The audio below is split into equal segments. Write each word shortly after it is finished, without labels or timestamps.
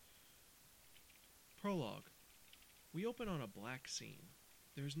Prologue. We open on a black scene.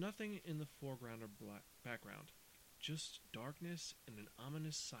 There's nothing in the foreground or background, just darkness and an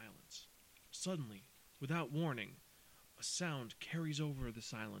ominous silence. Suddenly, without warning, a sound carries over the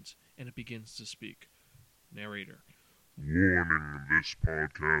silence and it begins to speak. Narrator. Warning, this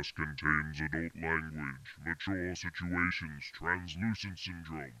podcast contains adult language, mature situations, translucent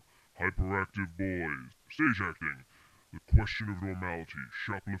syndrome, hyperactive boys, stage acting, the question of normality,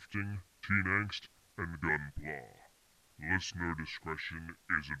 shoplifting, teen angst, and gunpla. Listener discretion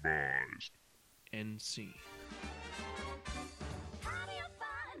is advised. End scene. How do you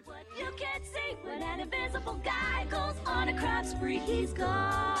find what you can't see when an invisible guy goes on a crime spree? He's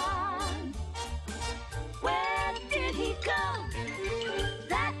gone. Where did he go?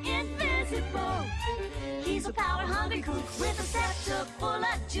 That invisible. He's a power-hungry kook with a scepter full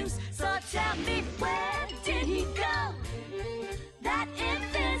of juice. So tell me, where did he go? That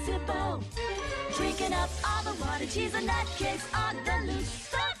invisible. Drinking up all the water, she's a nutcase on the loose.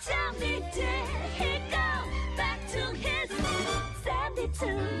 So tell me, did he go back to his sandy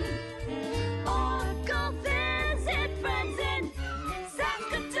tomb? Or go visit friends in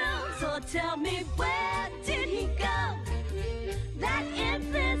Saskatoon? So tell me, where did he go? That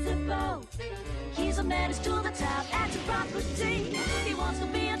invisible. He's a menace to the top and to property. He wants to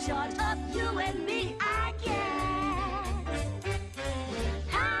be in charge of you and me, I guess.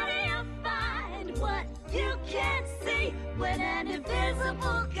 How do you find what you can't see when an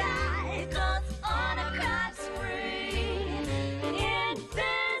invisible guy goes on a crime spree? Invisible.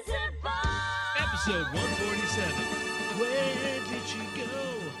 Episode 147. Where did she go?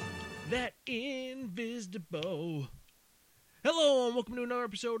 That invisible. Hello and welcome to another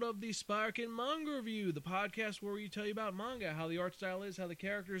episode of the Sparkin' Manga Review, the podcast where we tell you about manga, how the art style is, how the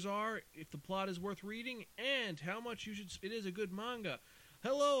characters are, if the plot is worth reading, and how much it is a good manga.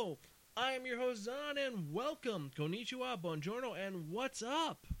 Hello, I am your host Zan, and welcome. Konnichiwa, buongiorno, and what's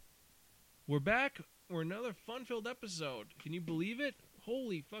up? We're back for another fun-filled episode. Can you believe it?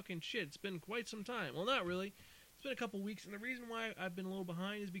 Holy fucking shit, it's been quite some time. Well, not really. It's been a couple weeks, and the reason why I've been a little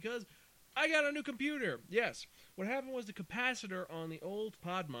behind is because I got a new computer. Yes. What happened was the capacitor on the old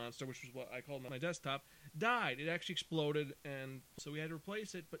Pod Monster, which was what I called my desktop, died. It actually exploded, and so we had to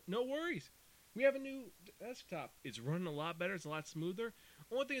replace it. But no worries. We have a new desktop. It's running a lot better. It's a lot smoother.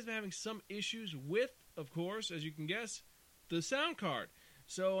 Only thing is I'm having some issues with, of course, as you can guess, the sound card.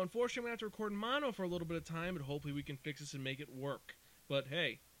 So unfortunately, I'm going to have to record in mono for a little bit of time, but hopefully we can fix this and make it work. But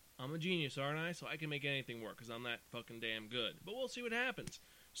hey, I'm a genius, aren't I? So I can make anything work because I'm that fucking damn good. But we'll see what happens.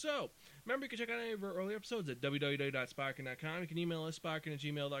 So, remember you can check out any of our earlier episodes at www.sparkin.com. You can email us,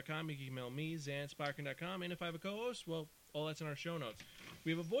 sparkin@gmail.com. You can email me, zan@sparkin.com. And if I have a co-host, well, all that's in our show notes.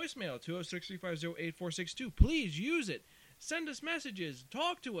 We have a voicemail, 206-350-8462. Please use it. Send us messages.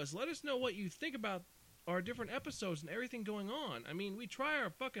 Talk to us. Let us know what you think about our different episodes and everything going on. I mean, we try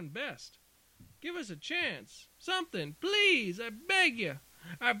our fucking best. Give us a chance. Something. Please. I beg you.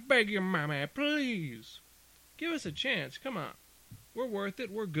 I beg you, mama. Please. Give us a chance. Come on. We're worth it.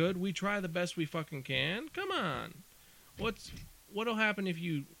 We're good. We try the best we fucking can. Come on. What'll happen if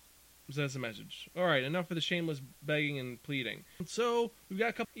you send us a message? All right, enough of the shameless begging and pleading. So, we've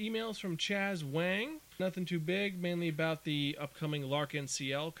got a couple emails from Chaz Wang. Nothing too big, mainly about the upcoming Larkin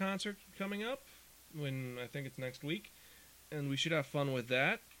CL concert coming up, when I think it's next week. And we should have fun with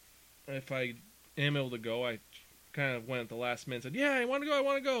that. If I am able to go, I kind of went at the last minute and said, yeah, I want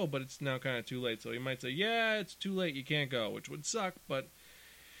to go, but it's now kind of too late. So you might say, yeah, it's too late, you can't go, which would suck, but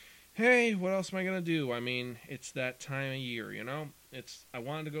hey, what else am I going to do? I mean, it's that time of year, you know? I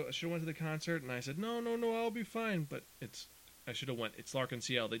wanted to go, I should have went to the concert, and I said, no, I'll be fine, but I should have went. It's Larkin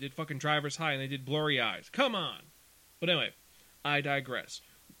CL. They did fucking Driver's High, and they did Blurry Eyes. Come on! But anyway, I digress.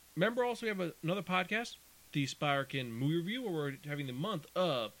 Remember also we have another podcast, the Sparkin' Movie Review, where we're having the month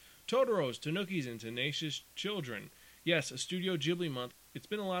of Totoro's, Tanukis, and Tenacious Children. Yes, a Studio Ghibli month. It's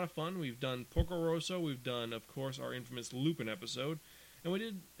been a lot of fun. We've done Porco Rosso. We've done, of course, our infamous Lupin episode. And we're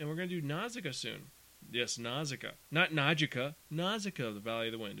going to do Nausicaa soon. Yes, Nausicaa. Not Najika. Nausicaa, The Valley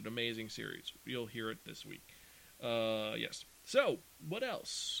of the Wind. An amazing series. You'll hear it this week. Yes. So, what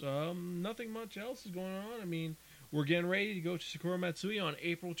else? Nothing much else is going on. I mean, we're getting ready to go to Sakura Matsui on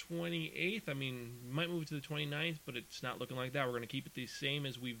April 28th. I mean, we might move it to the 29th, but it's not looking like that. We're going to keep it the same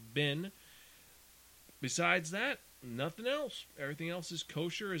as we've been. Besides that, nothing else. Everything else is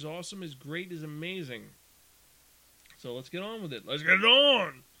kosher, is awesome, is great, is amazing. So let's get on with it. Let's get it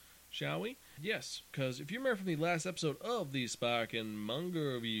on! Shall we? Yes, because if you remember from the last episode of the Sparkin'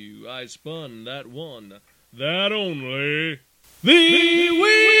 Manga Review, I spun that one, that only, the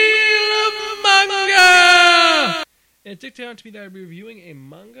Wheel of Manga! And it dictated to me that I'd be reviewing a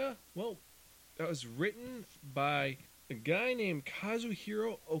manga, well, that was written by a guy named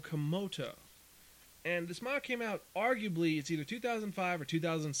Kazuhiro Okamoto. And this manga came out, arguably, it's either 2005 or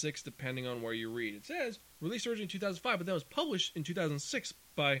 2006, depending on where you read. It says, released originally in 2005, but then was published in 2006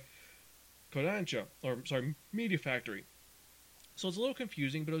 by Media Factory. So it's a little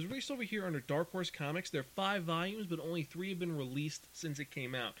confusing, but it was released over here under Dark Horse Comics. There are 5 volumes, but only 3 have been released since it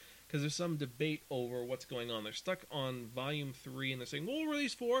came out, because there's some debate over what's going on. They're stuck on volume 3, and they're saying, we'll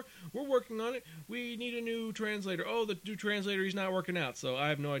release 4, we're working on it, we need a new translator. Oh, the new translator, he's not working out, so I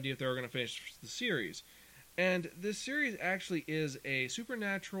have no idea if they're going to finish the series. And this series actually is a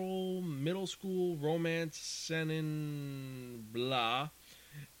supernatural, middle school, romance, seinen, blah.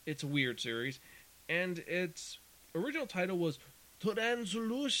 It's a weird series, and its original title was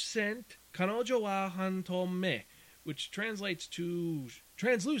Translucent Kanojo wa Hanto Me, which translates to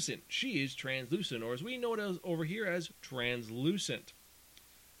translucent. She is translucent, or as we know it as over here as translucent.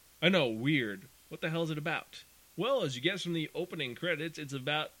 I know, weird. What the hell is it about? Well, as you guess from the opening credits, it's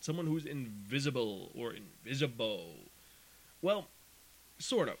about someone who's invisible, or invisible. Well,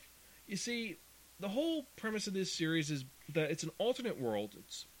 sort of. You see, the whole premise of this series is that it's an alternate world.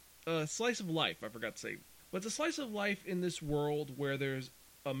 It's a slice of life, I forgot to say. But it's a slice of life in this world where there's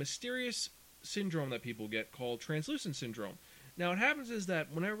a mysterious syndrome that people get called translucent syndrome. Now, what happens is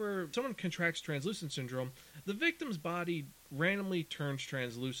that whenever someone contracts translucent syndrome, the victim's body randomly turns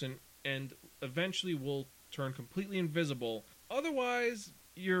translucent and eventually will turn completely invisible. Otherwise,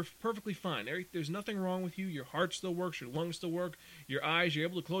 you're perfectly fine. There's nothing wrong with you. Your heart still works. Your lungs still work. Your eyes, you're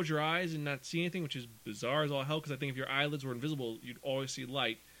able to close your eyes and not see anything, which is bizarre as all hell, because I think if your eyelids were invisible, you'd always see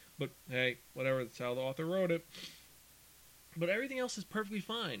light. But, hey, whatever, that's how the author wrote it. But everything else is perfectly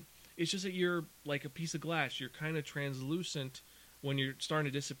fine. It's just that you're like a piece of glass. You're kind of translucent when you're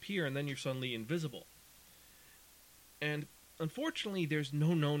starting to disappear, and then you're suddenly invisible. And, unfortunately, there's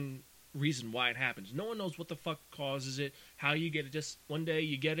no known reason why it happens. No one knows what the fuck causes it, how you get it. Just one day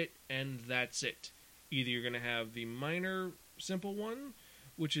you get it, and that's it. Either you're going to have the minor, simple one,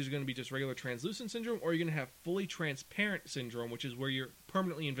 which is going to be just regular translucent syndrome, or you're going to have fully transparent syndrome, which is where you're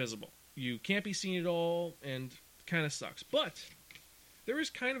permanently invisible. You can't be seen at all, and kind of sucks. But there is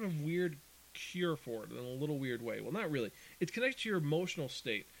kind of a weird cure for it in a little weird way. Well, not really. It's connected to your emotional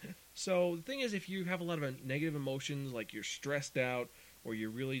state. So the thing is, if you have a lot of negative emotions, like you're stressed out or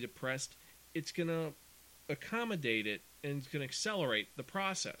you're really depressed, it's going to accommodate it, and it's going to accelerate the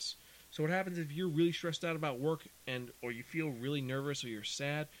process. So what happens if you're really stressed out about work or you feel really nervous or you're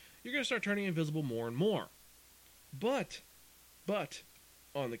sad, you're going to start turning invisible more and more. But,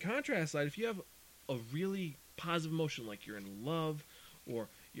 on the contrast side, if you have a really positive emotion, like you're in love, or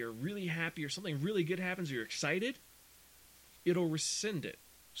you're really happy, or something really good happens, or you're excited, it'll rescind it.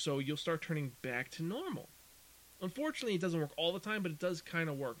 So you'll start turning back to normal. Unfortunately, it doesn't work all the time, but it does kind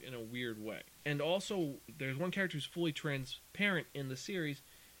of work in a weird way. And also, there's one character who's fully transparent in the series,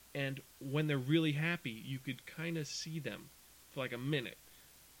 and when they're really happy, you could kind of see them for like a minute.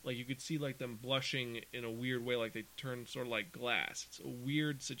 Like, you could see like them blushing in a weird way, like they turn sort of like glass. It's a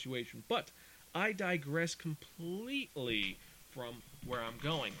weird situation. But I digress completely from where I'm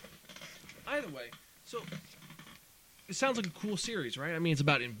going. Either way, so it sounds like a cool series, right? I mean, it's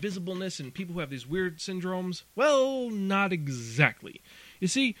about invisibleness and people who have these weird syndromes. Well, not exactly. You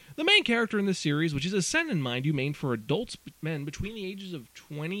see, the main character in this series, which is a seinen, mind you, made for adults, men between the ages of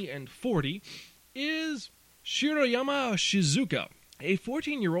 20 and 40, is Shiroyama Shizuka, a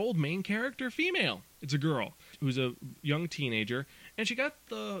 14-year-old main character female. It's a girl who's a young teenager, and she got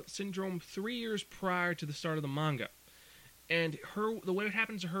the syndrome 3 years prior to the start of the manga. And the way it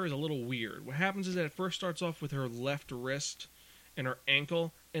happens to her is a little weird. What happens is that it first starts off with her left wrist and her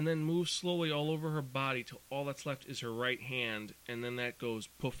ankle, and then moves slowly all over her body till all that's left is her right hand, and then that goes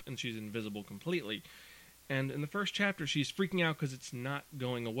poof, and she's invisible completely. And in the first chapter, she's freaking out because it's not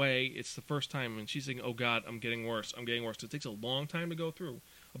going away. It's the first time, and she's saying, oh God, I'm getting worse, I'm getting worse. So it takes a long time to go through,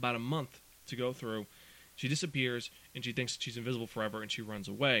 about a month to go through. She disappears, and she thinks she's invisible forever, and she runs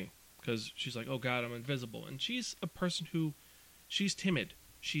away. Because she's like, oh God, I'm invisible. And she's a person who, she's timid,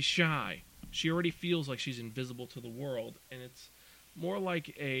 she's shy. She already feels like she's invisible to the world, and it's more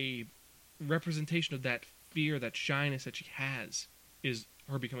like a representation of that fear, that shyness that she has, is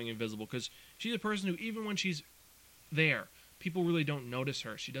her becoming invisible. Because she's a person who, even when she's there, people really don't notice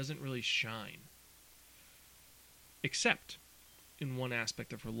her. She doesn't really shine. Except in one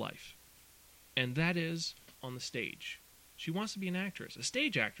aspect of her life. And that is on the stage. She wants to be an actress, a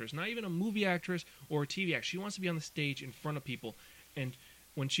stage actress, not even a movie actress or a TV actress. She wants to be on the stage in front of people. And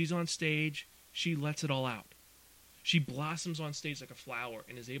when she's on stage, she lets it all out. She blossoms on stage like a flower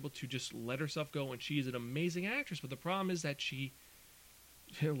and is able to just let herself go, and she is an amazing actress. But the problem is that she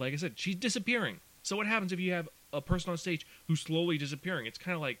like I said, she's disappearing. So what happens if you have a person on stage who's slowly disappearing? It's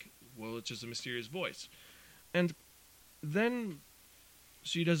kind of like, well, it's just a mysterious voice. And then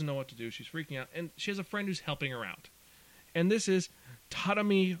she doesn't know what to do. She's freaking out. And she has a friend who's helping her out. And this is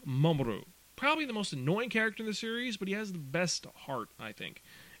Tadami Mamoru. Probably the most annoying character in the series, but he has the best heart, I think.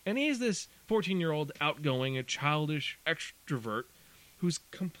 And he is this 14-year-old outgoing, a childish extrovert who's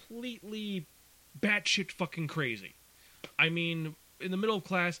completely batshit fucking crazy. I mean, in the middle of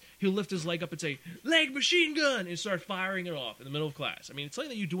class, he'll lift his leg up and say, "Leg machine gun!" and start firing it off in the middle of class. I mean, it's something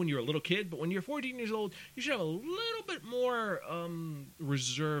that you do when you're a little kid, but when you're 14 years old, you should have a little bit more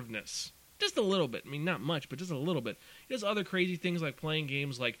reservedness. Just a little bit. I mean, not much, but just a little bit. He does other crazy things like playing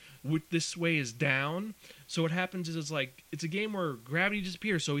games like this way is down. So what happens is it's a game where gravity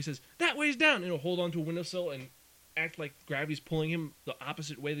disappears. So he says, "That way is down." And he'll hold onto a windowsill and act like gravity's pulling him the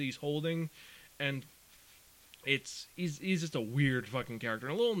opposite way that he's holding. And he's just a weird fucking character.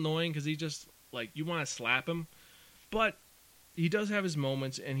 And a little annoying because he just, like, you want to slap him. But he does have his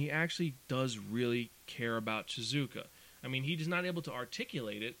moments, and he actually does really care about Shizuka. I mean, he is not able to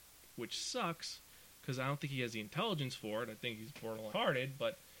articulate it, which sucks, because I don't think he has the intelligence for it. I think he's borderline-hearted,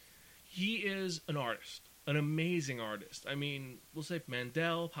 but he is an artist, an amazing artist. I mean, we'll say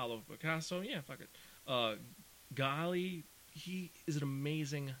Mandel, Pablo Picasso, yeah, fuck it. Gali, he is an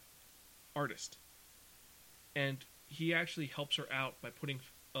amazing artist. And he actually helps her out by putting,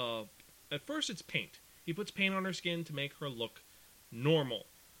 at first it's paint. He puts paint on her skin to make her look normal.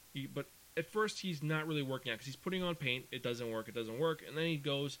 But at first he's not really working out, because he's putting on paint, it doesn't work, and then he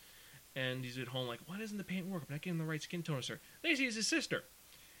goes and he's at home like, why doesn't the paint work? I'm not getting the right skin tone, sir. Then he sees his sister.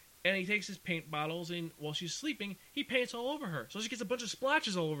 And he takes his paint bottles, and while she's sleeping, he paints all over her. So she gets a bunch of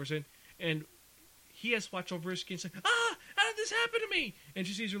splotches all over her skin, and he has splotches over his skin saying, "Ah, how did this happen to me?" And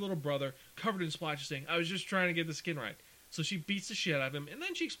she sees her little brother covered in splotches saying, "I was just trying to get the skin right." So she beats the shit out of him, and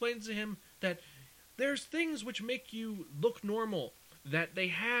then she explains to him that there's things which make you look normal that they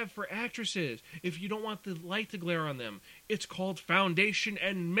have for actresses if you don't want the light to glare on them. It's called foundation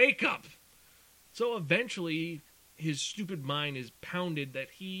and makeup. So eventually, his stupid mind is pounded that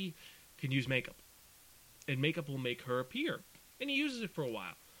he can use makeup. And makeup will make her appear. And he uses it for a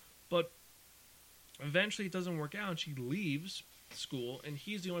while. But eventually it doesn't work out, and she leaves school, and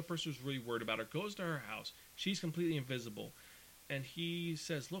he's the only person who's really worried about her. Goes to her house. She's completely invisible. And he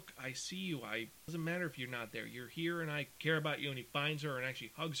says, "Look, I see you. It doesn't matter if you're not there. You're here, and I care about you." And he finds her and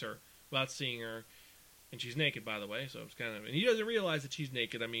actually hugs her without seeing her. And she's naked, by the way, so it's kind of... And he doesn't realize that she's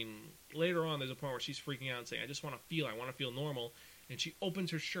naked. I mean, later on, there's a point where she's freaking out and saying, I want to feel normal. And she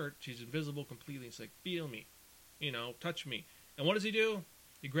opens her shirt. She's invisible completely. It's like, feel me. Touch me. And what does he do?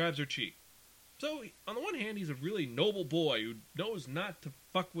 He grabs her cheek. So, on the one hand, he's a really noble boy who knows not to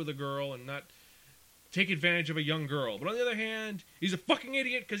fuck with a girl and not take advantage of a young girl. But on the other hand, he's a fucking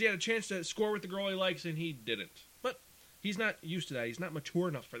idiot because he had a chance to score with the girl he likes and he didn't. But he's not used to that. He's not mature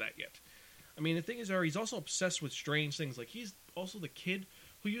enough for that yet. I mean, the thing is, he's also obsessed with strange things. Like, he's also the kid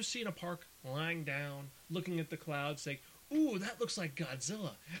who you see in a park lying down, looking at the clouds, saying, "Ooh, that looks like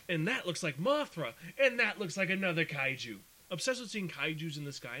Godzilla, and that looks like Mothra, and that looks like another kaiju." Obsessed with seeing kaijus in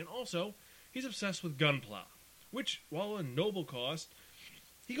the sky, and also, he's obsessed with Gunpla, which, while a noble cause,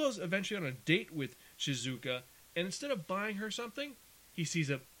 he goes eventually on a date with Shizuka, and instead of buying her something, he sees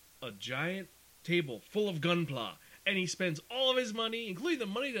a giant table full of Gunpla, and he spends all of his money, including the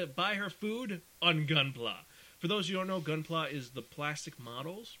money to buy her food, on Gunpla. For those who don't know, Gunpla is the plastic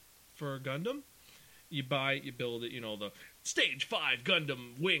models for Gundam. You build it, the Stage 5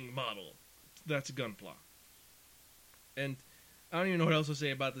 Gundam wing model. That's Gunpla. And I don't even know what else to say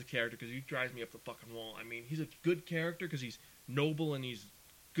about this character, because he drives me up the fucking wall. I mean, he's a good character because he's noble and he's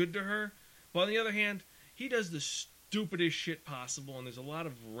good to her. But on the other hand, he does the stupidest shit possible, and there's a lot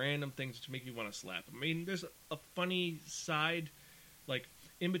of random things which make you want to slap him. I mean, there's a funny side, like,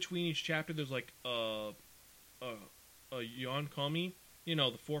 in between each chapter, there's like a Yon Komi, the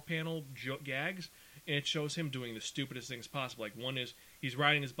 4-panel gags, and it shows him doing the stupidest things possible. Like, one is, he's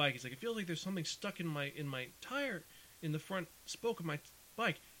riding his bike, he's like, "It feels like there's something stuck in my tire, in the front spoke of my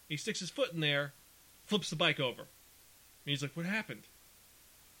bike." He sticks his foot in there, flips the bike over. And he's like, "What happened?"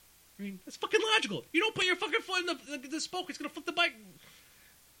 I mean, that's fucking logical. You don't put your fucking foot in the spoke, it's gonna flip the bike.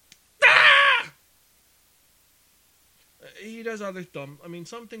 Ah! He does other dumb... I mean,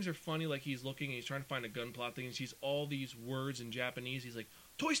 some things are funny, like he's looking and he's trying to find a Gunpla thing, and he sees all these words in Japanese. He's like,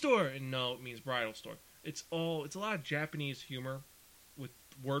 "Toy store!" And no, it means bridal store. It's a lot of Japanese humor with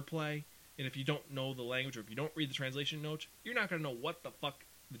wordplay, and if you don't know the language, or if you don't read the translation notes, you're not gonna know what the fuck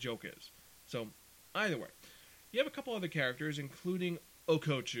the joke is. So, either way. You have a couple other characters, including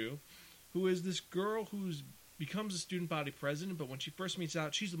Okochu, who is this girl who's becomes a student body president, but when she first meets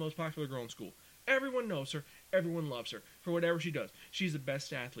out, she's the most popular girl in school. Everyone knows her. Everyone loves her for whatever she does. She's the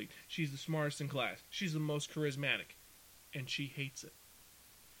best athlete. She's the smartest in class. She's the most charismatic. And she hates it.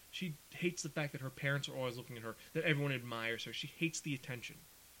 She hates the fact that her parents are always looking at her, that everyone admires her. She hates the attention.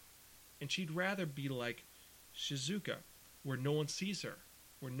 And she'd rather be like Shizuka, where no one sees her,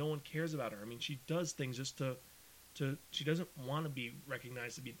 where no one cares about her. I mean, she does things just to she doesn't want to be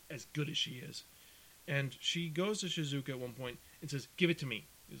recognized to be as good as she is. And she goes to Shizuka at one point and says, "Give it to me."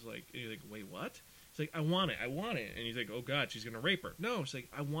 He's like, "Wait, what?" He's like, "I want it. And he's like, "Oh God, she's gonna rape her." No, she's like,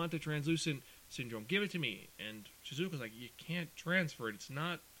 "I want the translucent syndrome. Give it to me." And Shizuka's like, "You can't transfer it. It's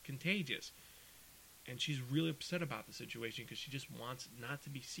not contagious." And she's really upset about the situation because she just wants not to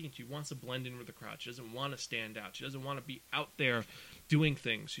be seen. She wants to blend in with the crowd. She doesn't want to stand out. She doesn't want to be out there doing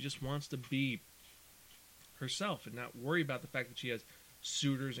things. She just wants to be herself and not worry about the fact that she has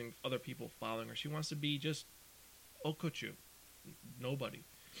suitors and other people following her. She wants to be just Okochu, nobody.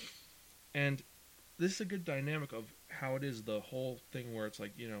 And this is a good dynamic of how it is, the whole thing where it's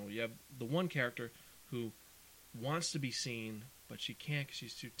like, you know, you have the one character who wants to be seen, but she can't because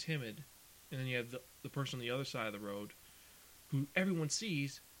she's too timid. And then you have the person on the other side of the road who everyone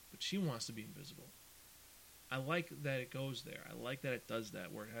sees, but she wants to be invisible. I like that it goes there. I like that it does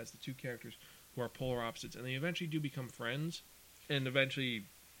that, where it has the two characters who are polar opposites, and they eventually do become friends. And eventually,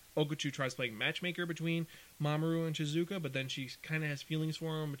 Okochu tries playing matchmaker between Mamoru and Shizuka, but then she kind of has feelings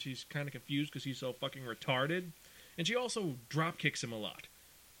for him, but she's kind of confused because he's so fucking retarded. And she also drop kicks him a lot.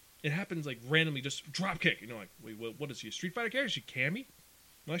 It happens like randomly, just drop kick. You know, like, wait, what is she, a Street Fighter character? Is she Cammy?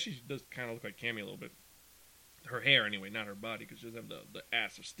 Well, actually, she does kind of look like Cammy a little bit. Her hair, anyway, not her body, because she doesn't have the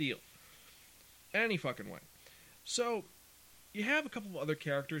ass of steel. Any fucking way. So, you have a couple of other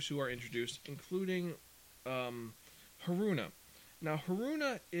characters who are introduced, including Haruna. Now,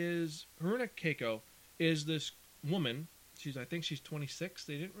 Haruna Keiko is this woman. I think she's 26.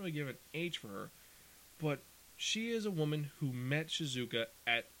 They didn't really give an age for her. But she is a woman who met Shizuka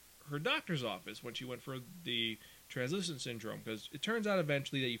at her doctor's office when she went for the translucent syndrome, because it turns out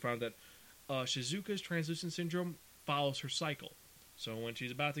eventually that you found that Shizuka's translucent syndrome follows her cycle. So when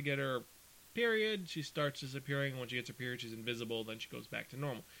she's about to get her period, she starts disappearing. When she gets her period, she's invisible. Then she goes back to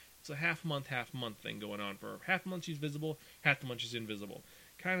normal. It's a half month thing going on for her. Half the month she's visible, half the month she's invisible.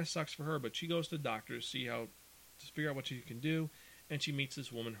 Kind of sucks for her, but she goes to the doctor to figure out what she can do, and she meets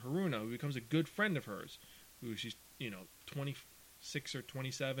this woman Haruna, who becomes a good friend of hers, who she's 26 or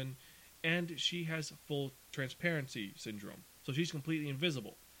 27. And she has full transparency syndrome. So she's completely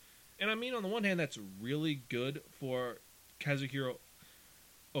invisible. And I mean, on the one hand, that's really good for Kazuhiro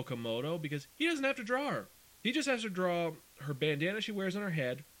Okamoto, because he doesn't have to draw her. He just has to draw her bandana she wears on her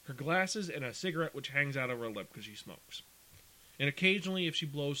head, her glasses, and a cigarette which hangs out of her lip because she smokes. And occasionally, if she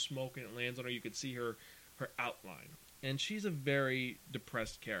blows smoke and it lands on her, you can see her outline. And she's a very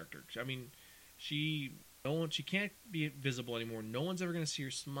depressed character. I mean, she can't be visible anymore. No one's ever going to see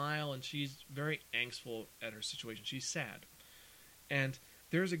her smile, and she's very angstful at her situation. She's sad. And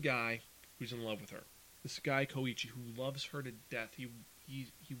there's a guy who's in love with her. This guy, Koichi, who loves her to death. He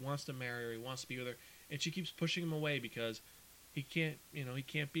wants to marry her. He wants to be with her. And she keeps pushing him away because he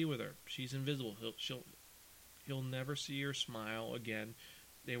can't be with her. She's invisible. He'll never see her smile again.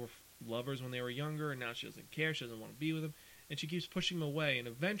 They were lovers when they were younger, and now she doesn't care. She doesn't want to be with him. And she keeps pushing him away, and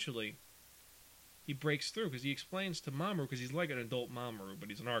eventually he breaks through, because he explains to Mamoru, because he's like an adult Mamoru, but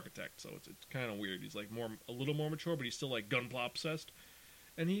he's an architect, so it's kind of weird. He's like a little more mature, but he's still like gunpla obsessed.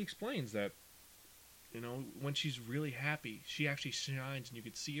 And he explains that, when she's really happy, she actually shines, and you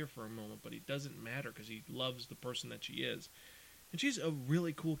could see her for a moment, but it doesn't matter because he loves the person that she is. And she's a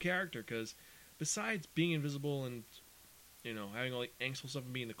really cool character, because besides being invisible and having all the angstful stuff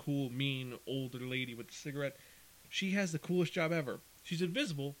and being the cool, mean, older lady with the cigarette, she has the coolest job ever. She's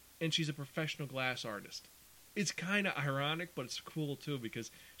invisible, and she's a professional glass artist. It's kind of ironic, but it's cool too, because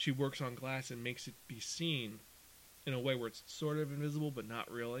she works on glass and makes it be seen in a way where it's sort of invisible, but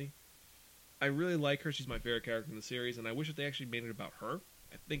not really. I really like her. She's my favorite character in the series, and I wish that they actually made it about her.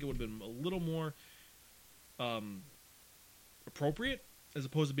 I think it would have been a little more appropriate, as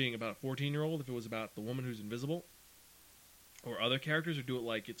opposed to being about a 14-year-old, if it was about the woman who's invisible, or other characters, or do it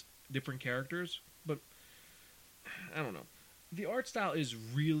like it's different characters. But I don't know. The art style is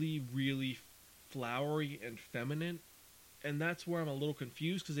really, really flowery and feminine, and that's where I'm a little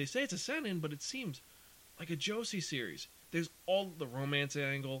confused, because they say it's a seinen, but it seems like a Josie series. There's all the romance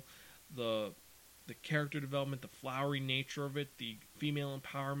angle, the character development, the flowery nature of it, the female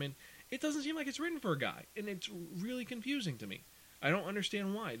empowerment. It doesn't seem like it's written for a guy, and it's really confusing to me. I don't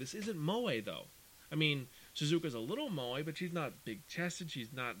understand why. This isn't moe, though. I mean, Shizuka's a little moe, but she's not big-chested,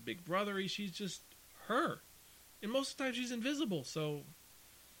 she's not big-brothery, she's just her. And most of the time she's invisible, so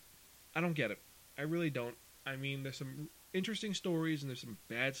I don't get it. I really don't. I mean, there's some interesting stories and there's some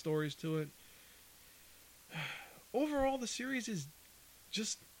bad stories to it. Overall, the series is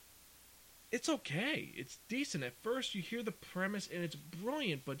just... It's okay. It's decent. At first, you hear the premise and it's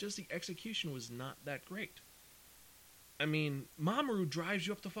brilliant, but just the execution was not that great. I mean, Mamoru drives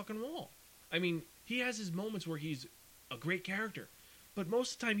you up the fucking wall. I mean, he has his moments where he's a great character, but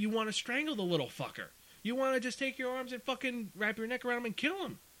most of the time you want to strangle the little fucker. You want to just take your arms and fucking wrap your neck around him and kill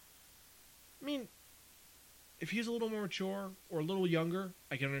him. I mean, if he's a little more mature or a little younger,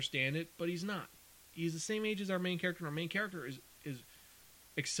 I can understand it, but he's not. He's the same age as our main character, and our main character is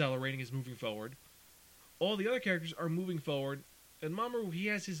accelerating, is moving forward. All the other characters are moving forward, and Mamoru, he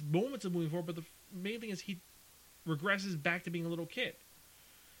has his moments of moving forward, but the main thing is he regresses back to being a little kid.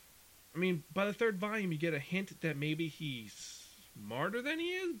 I mean, by the third volume, you get a hint that maybe he's smarter than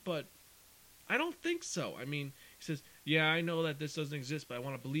he is, but I don't think so. I mean, he says, yeah, I know that this doesn't exist, but I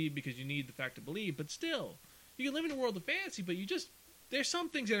want to believe because you need the fact to believe, but still, you can live in a world of fantasy, but there's some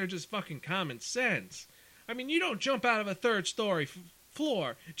things that are just fucking common sense. I mean, you don't jump out of a third story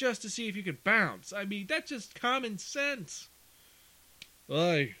floor just to see if you can bounce. I mean, that's just common sense.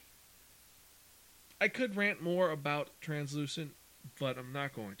 I could rant more about Translucent, but I'm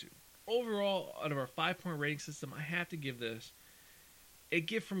not going to. Overall, out of our 5-point rating system, I have to give this a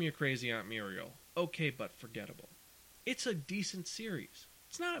gift from your crazy Aunt Muriel. Okay, but forgettable. It's a decent series.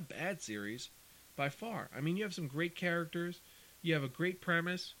 It's not a bad series, by far. I mean, you have some great characters. You have a great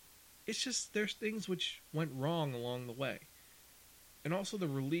premise. It's just there's things which went wrong along the way. And also the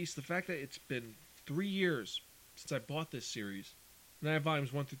release, the fact that it's been 3 years since I bought this series. And I have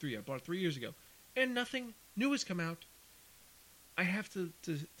volumes 1 through 3. I bought it 3 years ago. And nothing new has come out. I have to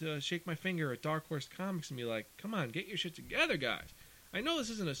shake my finger at Dark Horse Comics and be like, come on, get your shit together, guys. I know this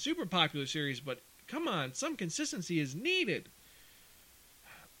isn't a super popular series, but come on, some consistency is needed.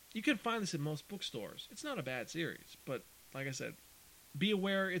 You can find this in most bookstores. It's not a bad series, but like I said, be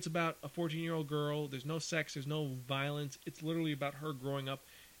aware it's about a 14-year-old girl. There's no sex, there's no violence. It's literally about her growing up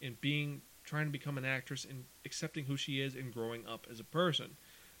and trying to become an actress and accepting who she is and growing up as a person.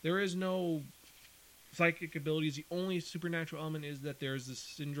 There is no psychic abilities. The only supernatural element is that there's this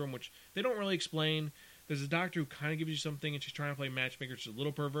syndrome which they don't really explain. There's a doctor who kind of gives you something and she's trying to play matchmaker. She's a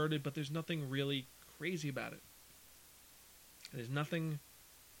little perverted, but there's nothing really crazy about it. There's nothing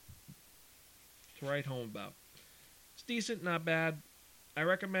to write home about. It's decent, not bad. I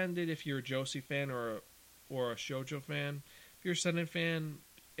recommend it if you're a Josie fan or a Shoujo fan. If you're a Seinen fan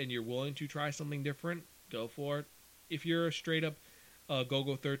and you're willing to try something different, go for it. If you're a straight up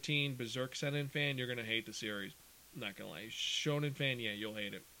Go-Go 13 Berserk Seinen fan, you're going to hate the series. Not going to lie. Shonen fan, yeah, you'll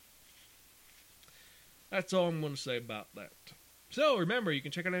hate it. That's all I'm going to say about that. So, remember, you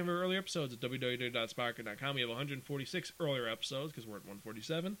can check out any of our earlier episodes at www.sparkin.com. We have 146 earlier episodes because we're at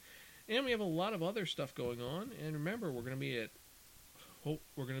 147. And we have a lot of other stuff going on. And remember, we're going to be at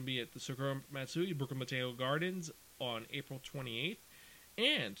the Sakura Matsui Brooklyn Botanical Gardens on April 28th.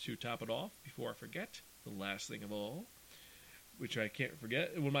 And to top it off, before I forget, the last thing of all, which I can't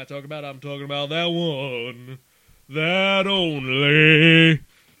forget. What am I talking about? I'm talking about that one. That only.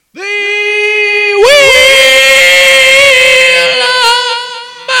 The Wheel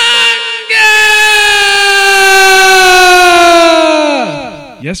of Manga!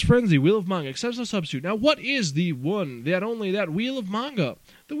 Yes, friends, the Wheel of Manga accepts no substitute. Now, what is the one, that only, that Wheel of Manga?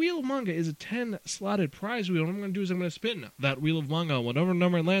 The Wheel of Manga is a 10-slotted prize wheel. What I'm going to do is I'm going to spin that Wheel of Manga on whatever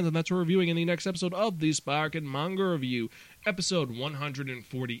number it lands, and that's what we're reviewing in the next episode of the Sparkin' Manga Review, episode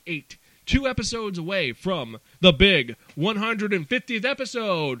 148. 2 episodes away from the big 150th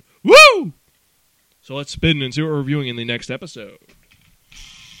episode. Woo! So let's spin and see what we're reviewing in the next episode.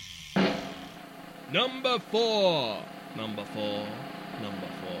 Number 4.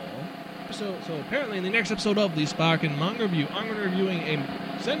 So apparently in the next episode of the Sparkin' Manga Review, I'm going to be reviewing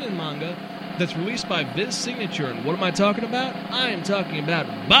a Seinen manga that's released by Viz Signature. And what am I talking about? I am talking about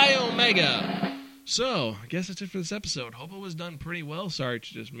Biomega. So, I guess that's it for this episode. Hope it was done pretty well. Sorry, it's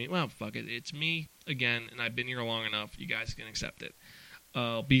just me. Well, fuck it. It's me again, and I've been here long enough. You guys can accept it.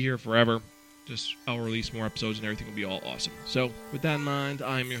 I'll be here forever. I'll release more episodes, and everything will be all awesome. So, with that in mind,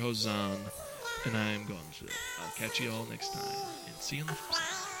 I'm your host, Zahn, and I am going to. I'll catch you all next time, and see you on the flip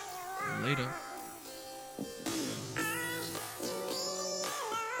side. Later.